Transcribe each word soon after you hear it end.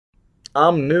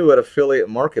I'm new at affiliate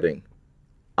marketing.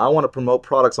 I want to promote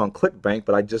products on ClickBank,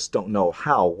 but I just don't know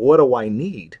how. What do I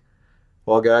need?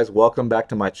 Well, guys, welcome back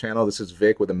to my channel. This is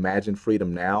Vic with Imagine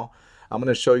Freedom Now. I'm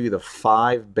going to show you the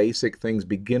 5 basic things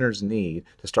beginners need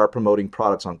to start promoting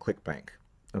products on ClickBank.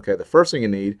 Okay, the first thing you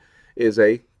need is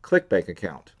a ClickBank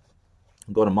account.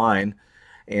 Go to mine,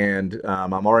 and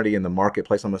I'm already in the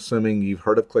marketplace. I'm assuming you've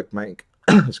heard of ClickBank.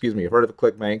 Excuse me, you've heard of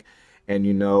ClickBank, and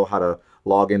you know how to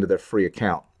log into their free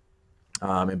account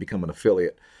and become an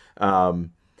affiliate.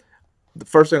 Um, the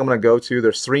first thing I'm going to go to,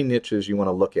 there's 3 niches you want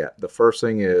to look at. The first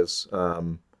thing is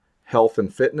health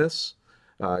and fitness.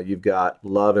 You've got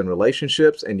love and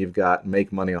relationships, and you've got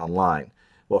make money online.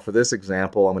 Well, for this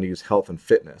example, I'm going to use health and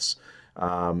fitness.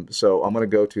 So I'm going to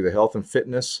go to the health and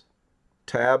fitness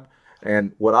tab.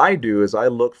 And what I do is I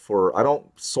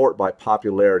don't sort by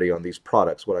popularity on these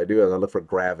products. What I do is I look for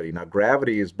gravity. Now,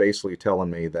 gravity is basically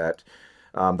telling me that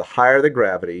the higher the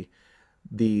gravity,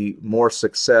 the more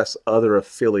success other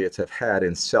affiliates have had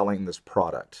in selling this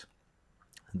product.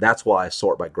 That's why I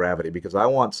sort by gravity, because I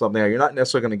want something. You're not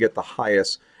necessarily going to get the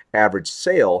highest average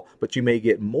sale, but you may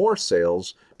get more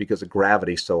sales because the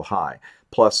gravity is so high.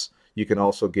 Plus, you can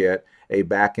also get a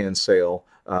back-end sale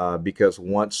because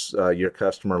once your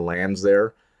customer lands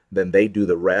there, then they do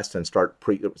the rest and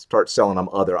start selling them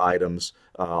other items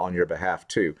on your behalf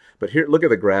too. But here, look at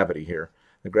the gravity here.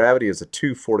 The gravity is a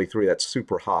 243. That's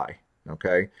super high.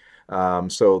 Okay,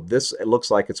 so this, it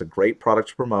looks like it's a great product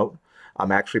to promote.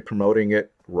 I'm actually promoting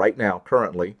it right now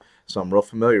currently, so I'm real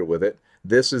familiar with it.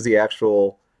 This is the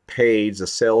actual page, the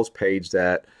sales page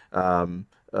that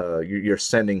you're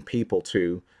sending people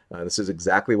to. This is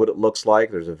exactly what it looks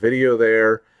like. There's a video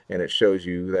there, and it shows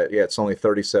you that, yeah, it's only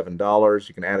 $37.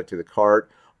 You can add it to the cart,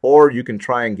 or you can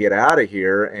try and get out of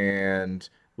here and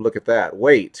look at that.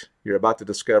 Wait, you're about to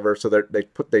discover. So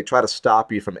they try to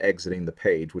stop you from exiting the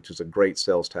page, which is a great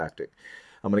sales tactic.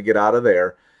 I'm going to get out of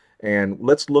there, and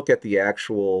let's look at the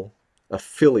actual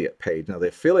affiliate page. Now, the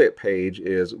affiliate page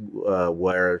is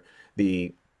where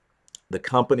the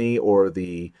company or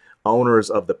the owners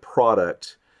of the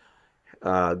product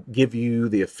give you,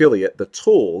 the affiliate, the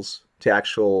tools to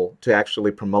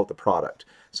actually promote the product.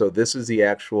 So this is the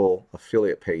actual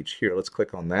affiliate page here. Let's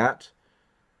click on that.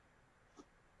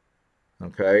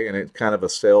 Okay, and it's kind of a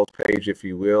sales page, if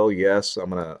you will. Yes, I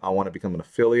want to become an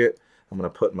affiliate. I'm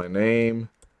gonna put my name.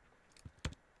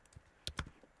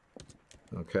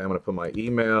 Okay, I'm gonna put my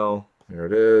email. There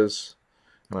it is.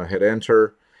 I'm gonna hit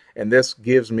enter, and this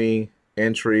gives me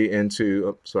entry into.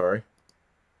 Oh, sorry,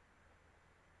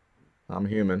 I'm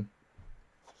human.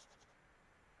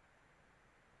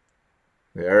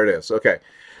 There it is. Okay.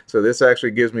 So this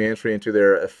actually gives me entry into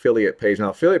their affiliate page.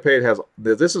 Now, affiliate page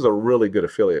this is a really good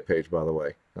affiliate page, by the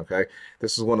way. Okay.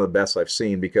 This is one of the best I've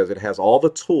seen because it has all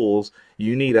the tools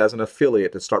you need as an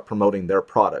affiliate to start promoting their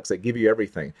products. They give you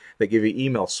everything. They give you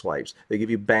email swipes. They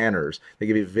give you banners. They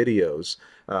give you videos.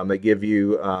 They give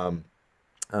you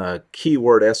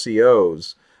keyword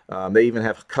SEOs. They even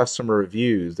have customer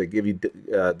reviews. They give you,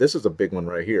 this is a big one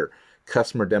right here,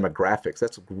 customer demographics.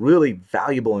 That's really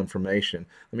valuable information.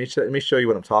 Let me show you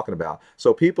what I'm talking about.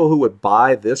 So people who would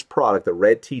buy this product, the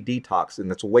Red Tea Detox, and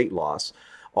its weight loss,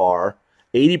 are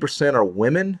 80% are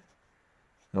women,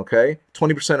 okay?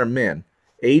 20% are men.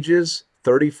 Ages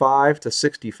 35 to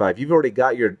 65. You've already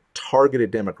got your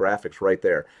targeted demographics right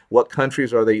there. What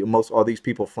countries are these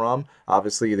people from?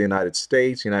 Obviously the United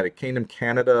States, United Kingdom,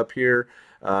 Canada up here,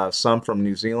 some from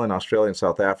New Zealand, Australia, and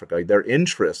South Africa. Their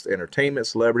interests, entertainment,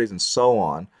 celebrities, and so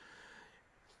on.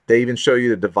 They even show you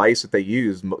the device that they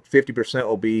use. 50%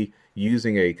 will be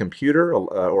using a computer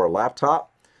or a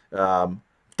laptop.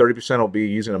 30% will be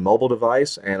using a mobile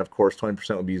device, and of course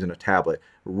 20% will be using a tablet.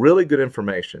 Really good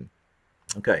information.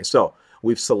 Okay, so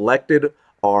we've selected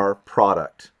our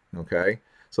product. Okay,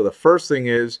 so the first thing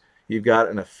is you've got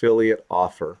an affiliate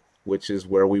offer, which is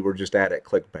where we were just at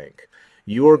ClickBank.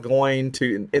 You are going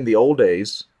to, in the old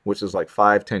days, which is like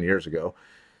 5-10 years ago,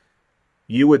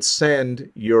 you would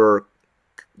send your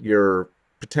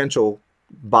potential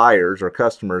buyers or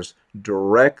customers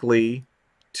directly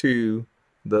to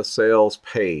the sales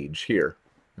page here.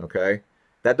 Okay,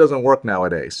 that doesn't work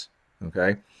nowadays.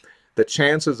 Okay, the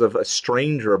chances of a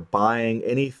stranger buying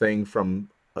anything from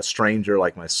a stranger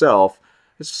like myself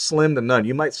is slim to none.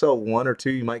 You might sell 1 or 2,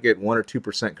 you might get 1 or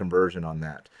 2% conversion on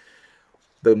that.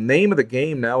 The name of the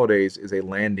game nowadays is a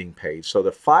landing page. So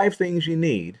the 5 things you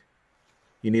need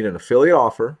an affiliate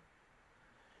offer,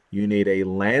 you need a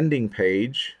landing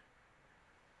page,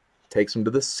 takes them to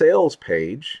the sales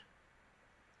page,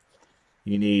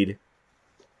 you need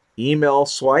email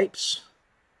swipes,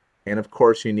 and of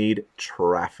course you need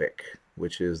traffic,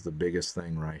 which is the biggest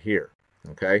thing right here.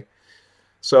 Okay,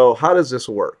 so how does this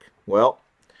work? Well,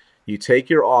 you take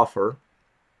your offer,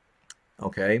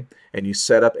 okay, and you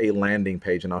set up a landing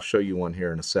page, and I'll show you one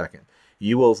here in a second.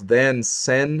 You will then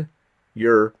send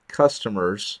your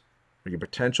customers or your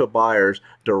potential buyers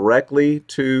directly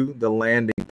to the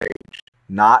landing page,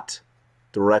 not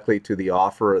directly to the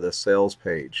offer or the sales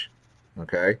page.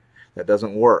 Okay, that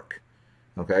doesn't work.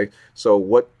 Okay, so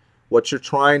what you're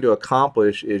trying to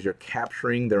accomplish is you're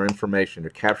capturing their information. You're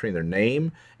capturing their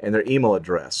name and their email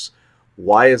address.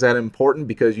 Why is that important?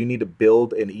 Because you need to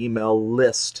build an email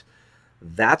list.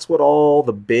 That's what all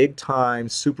the big time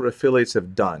super affiliates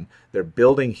have done. They're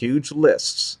building huge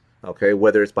lists, okay,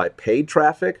 whether it's by paid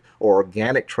traffic or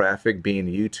organic traffic, being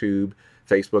YouTube,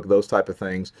 Facebook, those type of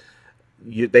things.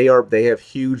 They have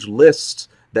huge lists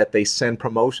that they send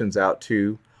promotions out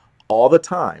to all the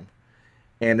time,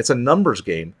 and it's a numbers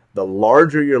game. The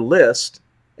larger your list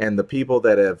and the people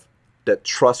that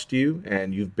trust you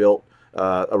and you've built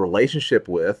a relationship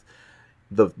with,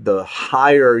 the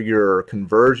higher your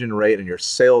conversion rate and your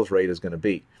sales rate is going to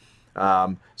be.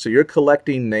 So you're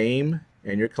collecting name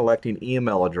and you're collecting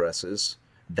email addresses.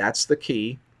 That's the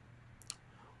key.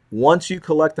 Once you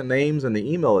collect the names and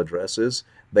the email addresses,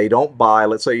 they don't buy.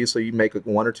 Let's say you make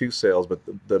 1 or 2 sales, but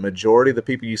the majority of the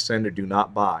people you send do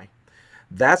not buy.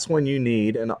 That's when you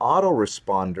need an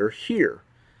autoresponder here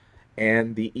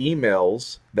and the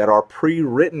emails that are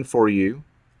pre-written for you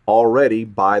already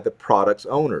by the product's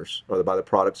owners or by the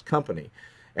product's company.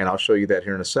 And I'll show you that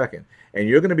here in a second. And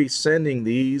you're going to be sending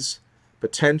these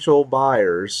potential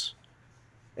buyers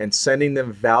and sending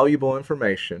them valuable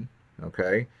information,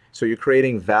 okay? So you're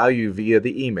creating value via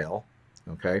the email,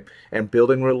 okay? And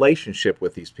building a relationship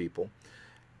with these people.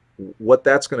 What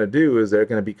that's going to do is they're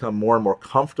going to become more and more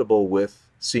comfortable with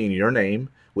seeing your name,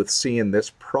 with seeing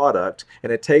this product,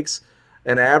 and it takes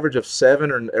an average of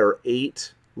 7 or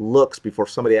 8 looks before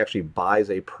somebody actually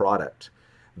buys a product.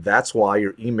 That's why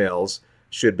your emails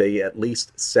should be at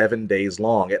least 7 days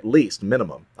long, at least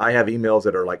minimum. I have emails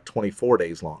that are like 24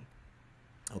 days long.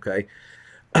 Okay,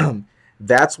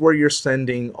 that's where you're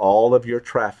sending all of your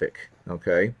traffic.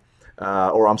 Okay,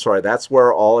 or I'm sorry, that's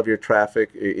where all of your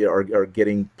traffic are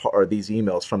getting these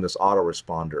emails from this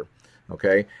autoresponder.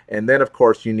 Okay, and then of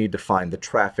course you need to find the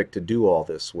traffic to do all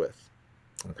this with.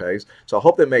 Okay, so I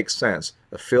hope that makes sense.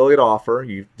 Affiliate offer,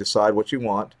 you decide what you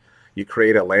want. You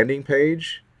create a landing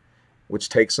page, which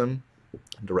takes them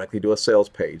directly to a sales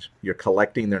page. You're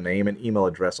collecting their name and email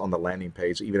address on the landing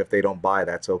page. Even if they don't buy,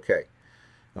 that's okay.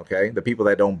 Okay, the people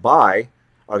that don't buy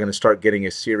are going to start getting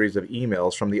a series of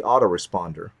emails from the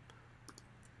autoresponder.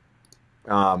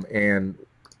 And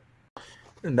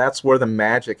that's where the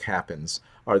magic happens,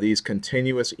 are these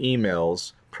continuous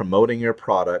emails promoting your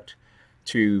product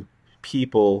to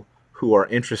people who are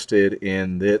interested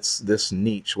in this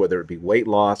niche, whether it be weight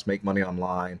loss, make money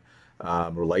online,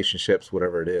 relationships,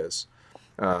 whatever it is.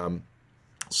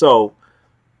 So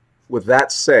with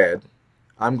that said,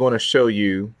 I'm going to show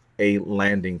you a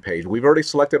landing page. We've already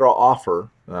selected our offer,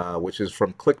 which is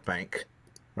from Clickbank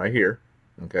right here.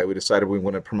 Okay, we decided we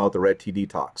want to promote the Red Tea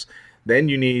Detox. Then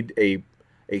you need a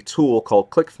tool called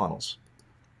Clickfunnels.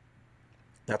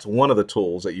 That's one of the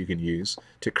tools that you can use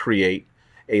to create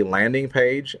a landing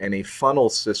page and a funnel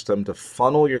system to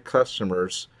funnel your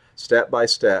customers step by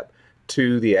step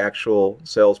to the actual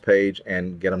sales page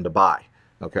and get them to buy.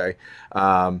 Okay,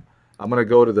 I'm going to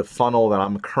go to the funnel that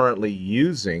I'm currently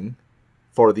using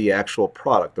for the actual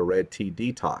product, the Red Tea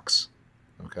Detox.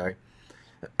 Okay,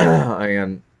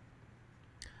 and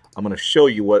I'm going to show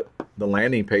you what the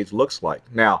landing page looks like.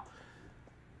 Now,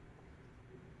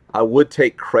 I would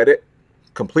take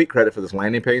complete credit for this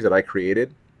landing page that I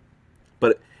created,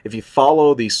 but if you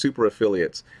follow these super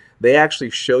affiliates, they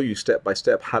actually show you step by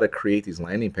step how to create these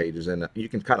landing pages, and you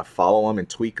can kind of follow them and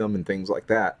tweak them and things like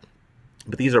that.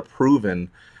 But these are proven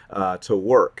to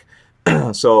work.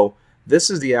 So this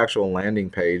is the actual landing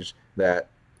page that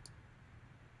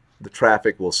the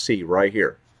traffic will see right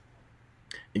here.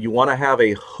 You want to have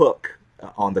a hook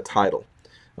on the title.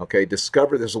 Okay,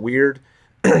 discover this weird,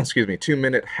 excuse me,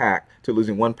 2-minute hack to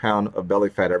losing 1 pound of belly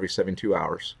fat every 72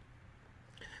 hours.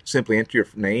 Simply enter your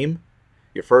name,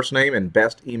 your first name, and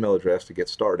best email address to get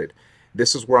started.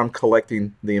 This is where I'm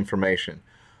collecting the information.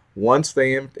 Once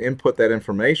they input that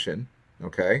information,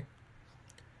 okay,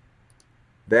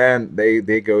 then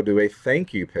they go to a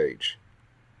thank you page.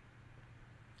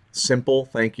 Simple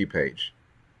thank you page.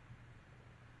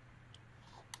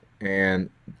 And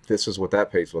this is what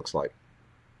that page looks like.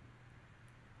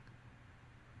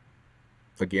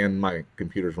 Again, my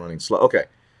computer's running slow. Okay,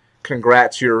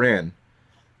 congrats, you're in.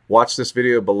 Watch this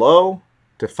video below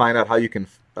to find out how you can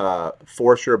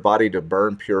force your body to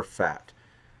burn pure fat.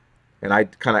 And I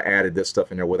kind of added this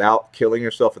stuff in there without killing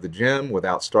yourself at the gym,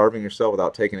 without starving yourself,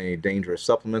 without taking any dangerous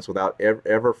supplements, without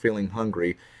ever feeling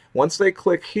hungry. Once they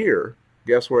click here,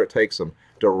 guess where it takes them?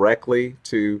 Directly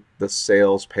to the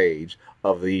sales page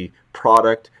of the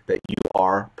product that you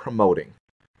are promoting.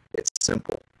 It's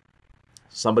simple.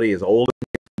 Somebody as old as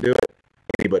you can do it,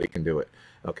 anybody can do it.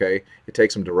 Okay? It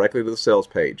takes them directly to the sales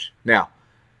page. Now,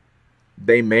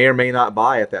 they may or may not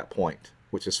buy at that point,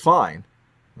 which is fine.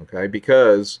 Okay?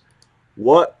 Because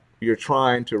what you're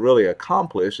trying to really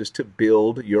accomplish is to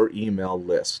build your email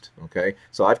list. Okay?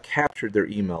 So I've captured their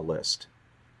email list.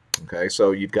 Okay?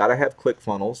 So you've got to have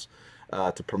Clickfunnels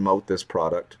to promote this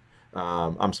product.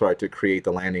 I'm sorry, to create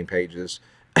the landing pages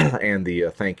and the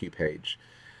thank you page.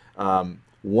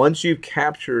 Once you've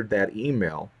captured that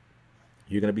email,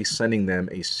 you're going to be sending them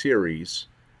a series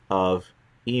of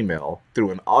email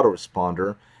through an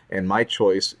autoresponder, and my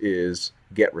choice is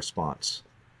Get Response.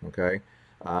 Okay,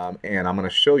 and I'm going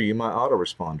to show you my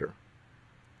autoresponder.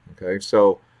 Okay,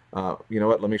 so you know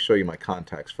what? Let me show you my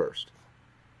contacts first.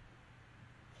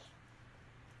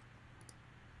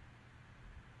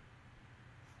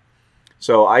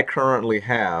 So I currently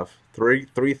have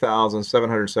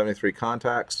 3,773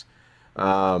 contacts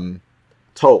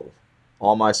total.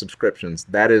 All my subscriptions.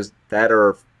 That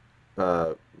are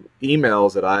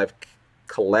emails that I've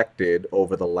collected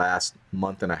over the last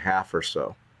month and a half or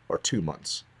so, or 2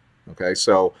 months. Okay,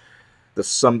 so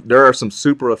there are some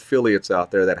super affiliates out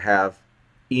there that have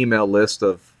email lists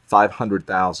of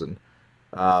 500,000.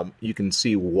 You can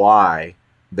see why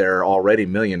they're already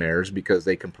millionaires, because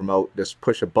they can promote, just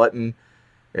push a button.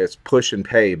 It's push and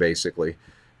pay, basically.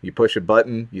 You push a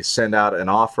button, you send out an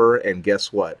offer, and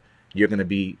guess what? You're going to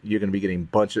be getting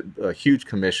huge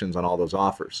commissions on all those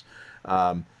offers.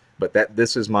 But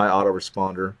this is my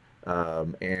autoresponder,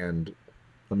 and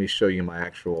let me show you my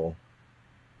actual.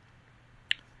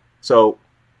 So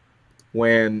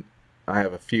when I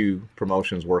have a few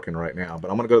promotions working right now, but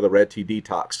I'm going to go to the Red Tea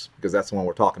Detox because that's the one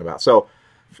we're talking about. So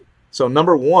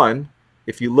number one,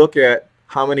 if you look at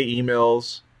how many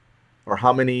emails or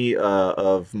how many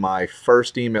of my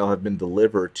first email have been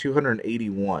delivered,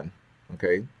 281.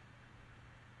 Okay.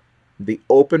 The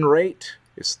open rate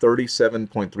is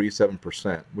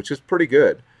 37.37%, which is pretty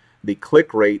good. The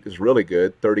click rate is really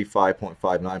good,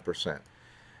 35.59%.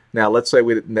 Now, let's say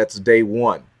that's day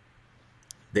one.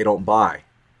 They don't buy.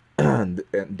 And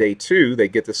day two, they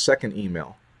get the second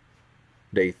email.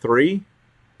 Day three,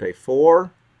 day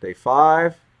four, day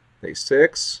five, day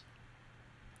six,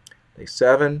 day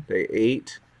seven, day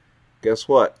eight. Guess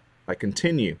what? I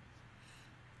continue.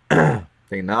 Day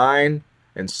 9,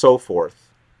 and so forth.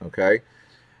 Okay?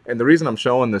 And the reason I'm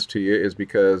showing this to you is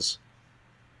because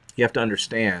you have to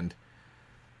understand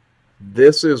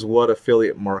this is what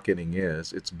affiliate marketing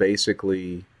is. It's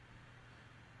basically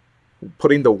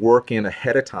putting the work in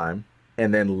ahead of time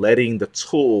and then letting the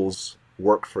tools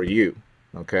work for you.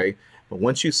 Okay? But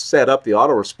once you set up the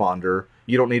autoresponder,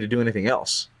 you don't need to do anything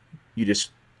else. You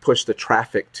just push the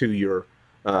traffic to your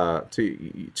to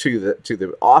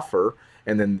the offer,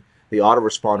 and then the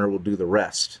autoresponder will do the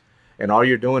rest. And all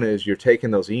you're doing is you're taking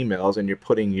those emails and you're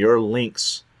putting your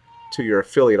links to your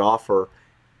affiliate offer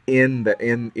in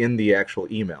the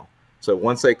actual email. So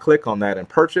once they click on that and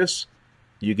purchase,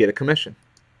 you get a commission.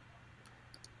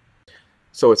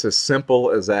 So it's as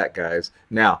simple as that, guys.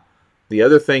 Now, the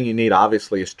other thing you need,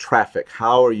 obviously, is traffic.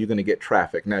 How are you going to get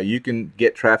traffic? Now, you can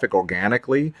get traffic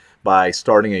organically by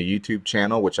starting a YouTube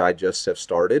channel, which I just have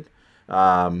started,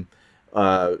 and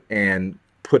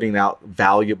putting out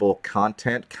valuable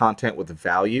content with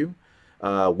value,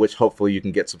 which hopefully you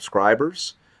can get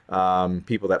subscribers,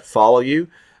 people that follow you.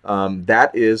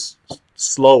 That is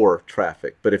slower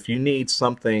traffic. But if you need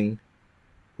something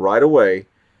right away,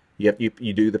 you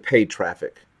do the paid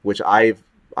traffic, which I've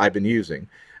been using.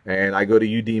 And I go to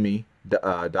udemy.com,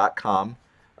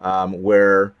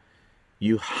 where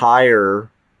you hire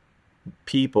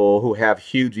people who have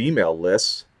huge email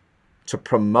lists to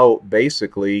promote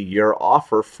basically your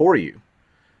offer for you.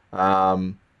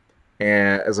 And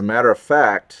as a matter of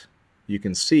fact, you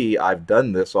can see I've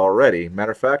done this already.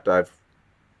 Matter of fact,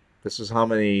 this is how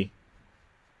many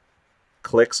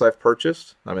clicks I've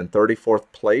purchased. I'm in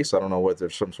 34th place. I don't know whether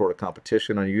there's some sort of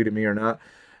competition on Udemy or not.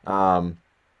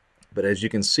 But as you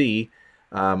can see,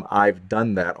 I've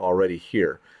done that already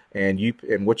here. And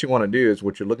what you want to do is,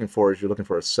 what you're looking for is, you're looking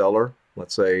for a seller.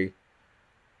 Let's say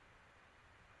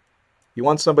you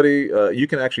want somebody, you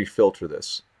can actually filter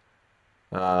this.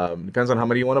 Depends on how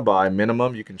many you want to buy.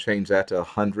 Minimum, you can change that to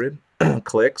 100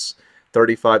 clicks,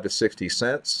 35 to 60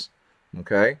 cents.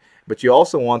 Okay, but you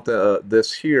also want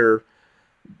this here.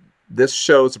 this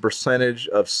shows the percentage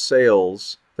of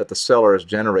sales that the seller has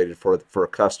generated for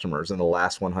customers in the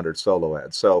last 100 solo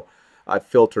ads. So I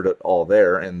filtered it all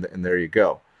there, and there you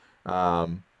go.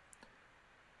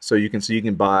 So you can see you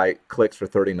can buy clicks for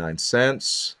 39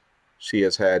 cents. She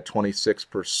has had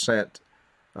 26%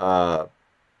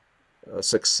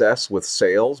 success with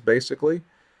sales, basically.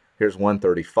 Here's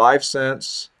 135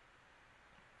 cents.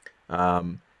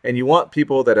 And you want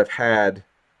people that have had,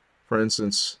 for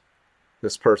instance,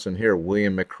 this person here,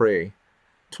 William McCrae,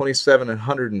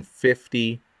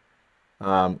 2,750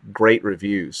 great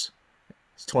reviews.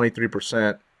 It's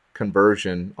 23%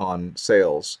 conversion on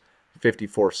sales,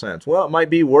 54 cents. Well, it might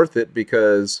be worth it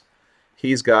because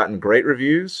he's gotten great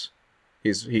reviews.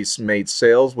 He's made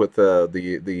sales with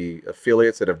the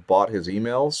affiliates that have bought his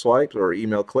email swipes or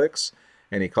email clicks,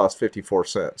 and he costs 54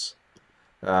 cents.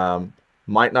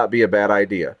 Might not be a bad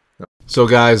idea. So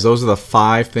guys, those are the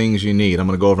 5 things you need. I'm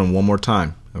going to go over them one more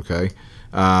time. Okay.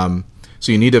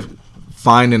 So you need to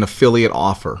find an affiliate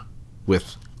offer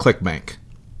with ClickBank,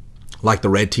 like the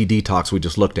Red Tea Detox we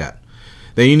just looked at.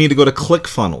 Then you need to go to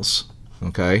Clickfunnels.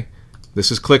 Okay.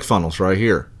 This is Clickfunnels right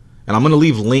here. And I'm going to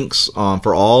leave links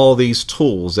for all these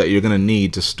tools that you're going to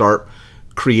need to start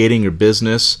creating your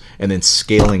business and then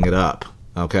scaling it up.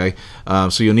 Okay.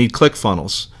 So you'll need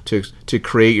Clickfunnels to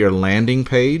create your landing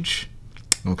page.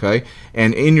 Okay,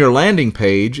 and in your landing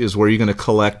page is where you're going to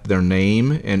collect their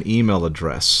name and email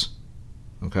address.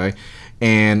 Okay,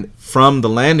 and from the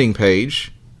landing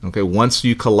page, okay, once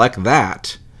you collect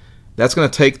that, that's going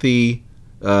to take the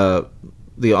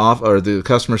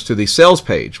customers to the sales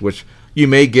page, which you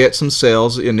may get some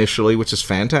sales initially, which is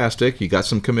fantastic. You got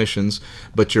some commissions,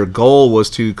 but your goal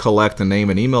was to collect the name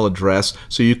and email address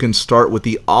so you can start with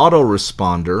the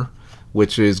autoresponder,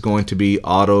 which is going to be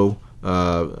which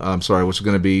is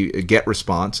going to be get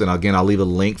response, and again I'll leave a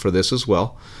link for this as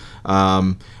well.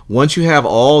 Once you have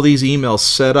all these emails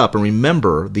set up, and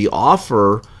remember the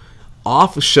offer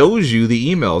shows you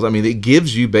the emails. I mean, it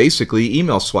gives you basically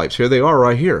email swipes. Here they are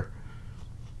right here.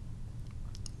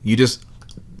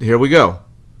 Here we go.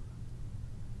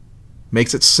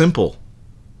 Makes it simple.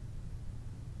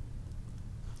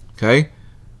 Okay.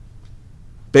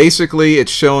 Basically,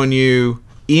 it's showing you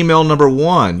email number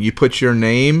 1, you put your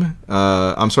name,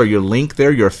 your link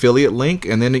there, your affiliate link,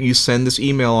 and then you send this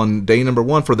email on day number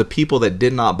 1 for the people that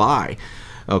did not buy.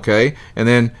 Okay, and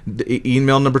then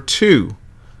email number 2.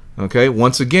 Okay,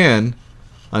 once again,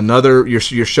 you're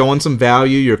showing some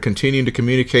value. You're continuing to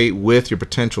communicate with your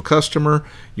potential customer.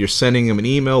 You're sending them an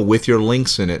email with your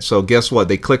links in it. So guess what?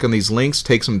 They click on these links,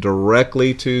 takes them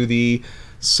directly to the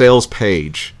sales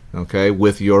page. Okay,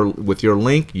 with your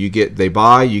link, they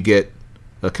buy, you get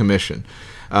a commission.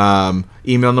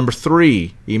 Email number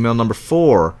 3, email number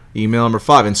 4, email number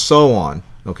 5, and so on.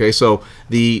 Okay, so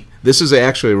this is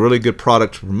actually a really good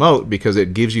product to promote because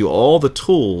it gives you all the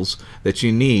tools that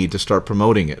you need to start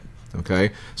promoting it.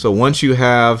 Okay, so once you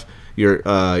have your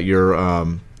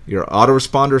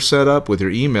autoresponder set up with your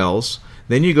emails,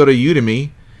 then you go to Udemy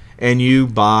and you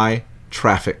buy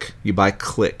traffic, you buy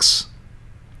clicks.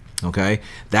 Okay,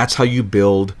 that's how you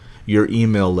build your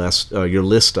email list, your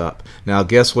list up. Now,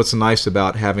 guess what's nice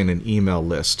about having an email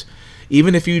list?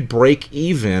 Even if you break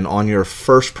even on your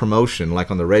first promotion,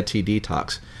 like on the Red Tea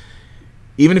Detox,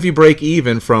 even if you break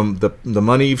even from the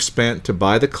money you've spent to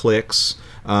buy the clicks,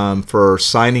 for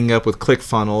signing up with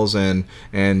Clickfunnels and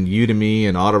Udemy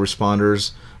and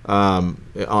autoresponders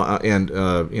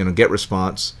and get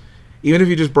response, even if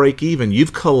you just break even,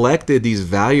 you've collected these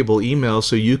valuable emails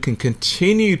so you can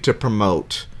continue to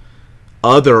promote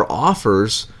other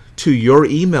offers to your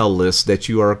email list that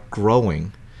you are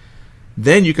growing.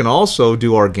 Then you can also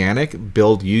do organic,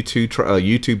 build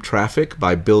YouTube traffic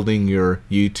by building your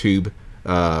YouTube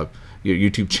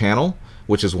channel,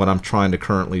 which is what I'm trying to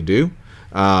currently do.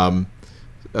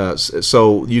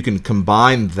 So you can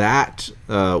combine that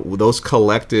those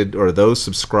collected or those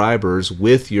subscribers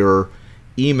with your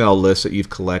email list that you've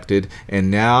collected,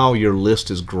 and now your list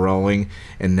is growing,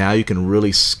 and now you can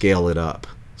really scale it up.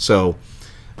 So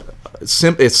it's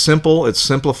simple, it's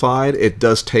simplified. It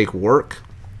does take work.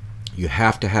 You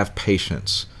have to have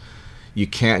patience. You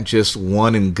can't just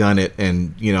one and gun it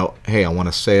and, hey, I want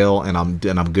a sale and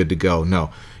I'm good to go.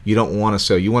 No, you don't want to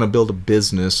sell. You want to build a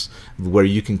business where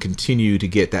you can continue to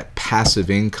get that passive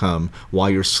income while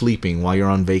you're sleeping, while you're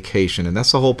on vacation. And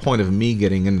that's the whole point of me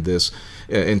getting into this,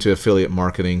 into affiliate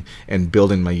marketing and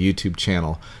building my YouTube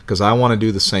channel, because I want to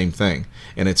do the same thing.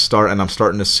 And I'm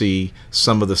starting to see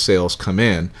some of the sales come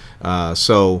in.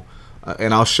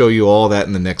 And I'll show you all that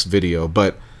in the next video.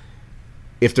 But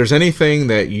if there's anything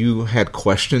that you had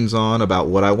questions on about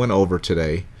what I went over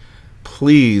today,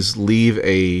 please leave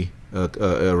a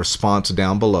a response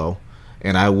down below,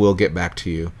 and I will get back to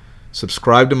you.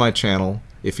 Subscribe to my channel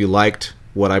if you liked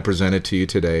what I presented to you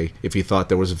today, if you thought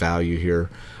there was value here.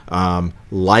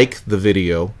 Like the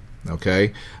video,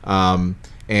 okay?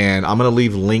 And I'm going to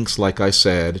leave links, like I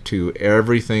said, to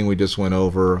everything we just went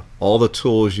over, all the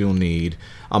tools you'll need.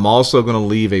 I'm also going to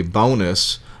leave a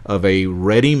bonus of a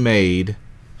ready-made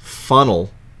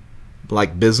funnel,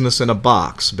 like business in a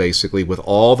box, basically, with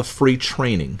all the free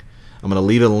training. I'm going to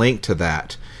leave a link to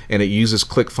that. And it uses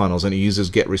Clickfunnels, and it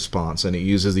uses GetResponse, and it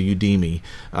uses the Udemy.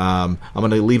 I'm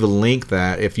going to leave a link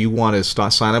that if you want to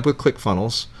sign up with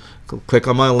Clickfunnels, click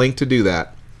on my link to do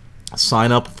that.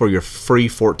 Sign up for your free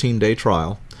 14-day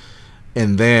trial,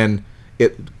 and then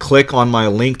click on my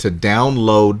link to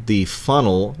download the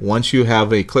funnel. Once you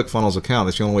have a Clickfunnels account,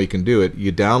 that's the only way you can do it.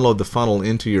 You download the funnel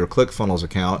into your Clickfunnels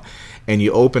account, and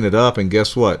you open it up, and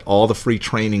guess what? All the free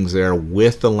trainings there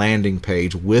with the landing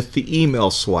page, with the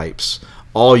email swipes.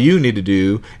 All you need to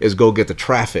do is go get the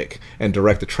traffic and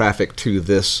direct the traffic to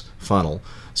this funnel.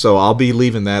 So I'll be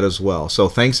leaving that as well. So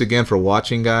thanks again for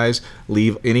watching, guys.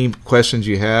 Leave any questions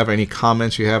you have, any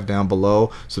comments you have down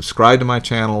below. Subscribe to my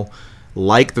channel.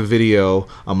 Like the video.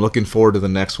 I'm looking forward to the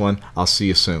next one. I'll see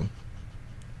you soon.